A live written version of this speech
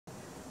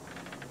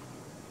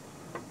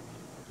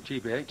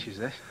GBH is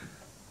this?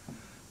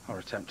 Or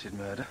attempted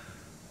murder.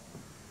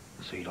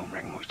 So you don't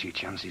reckon much to your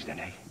chances then,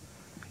 eh?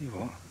 You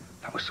what?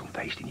 That was some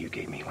pasting you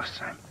gave me last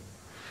time.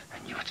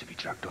 And you had to be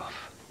dragged off.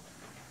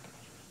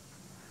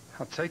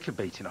 I'd take a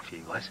beating off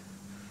you, Les.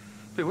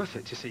 Be worth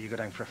it to see you go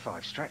down for a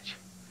 5 stretch.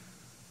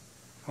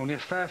 Only a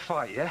fair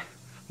fight, yeah?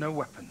 No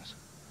weapons.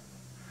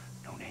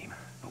 No name,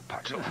 no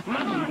patch.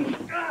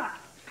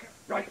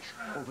 Right,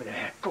 over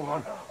there. Go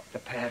on. The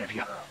pair of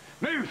you.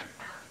 Move!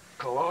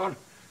 Go on.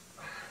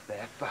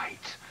 Fair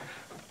fight.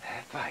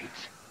 Fair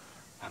fight.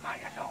 Am I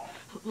a no?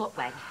 Look,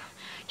 Les,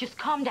 just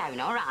calm down,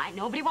 all right?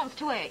 Nobody wants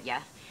to hurt you.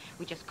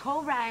 We just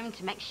call round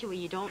to make sure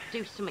you don't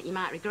do something you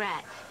might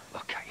regret.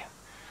 Look at you.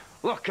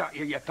 Look at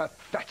you, you're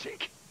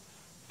pathetic.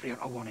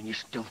 301 and you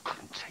still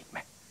couldn't take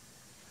me.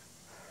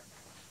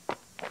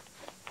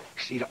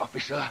 See that,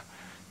 officer?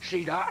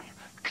 See that?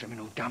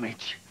 Criminal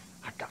damage.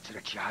 Add that to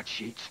the charge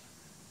sheet.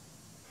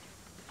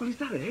 Well, is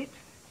that it?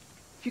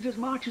 She just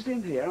marches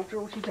in here after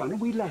all she's done and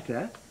we let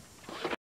her?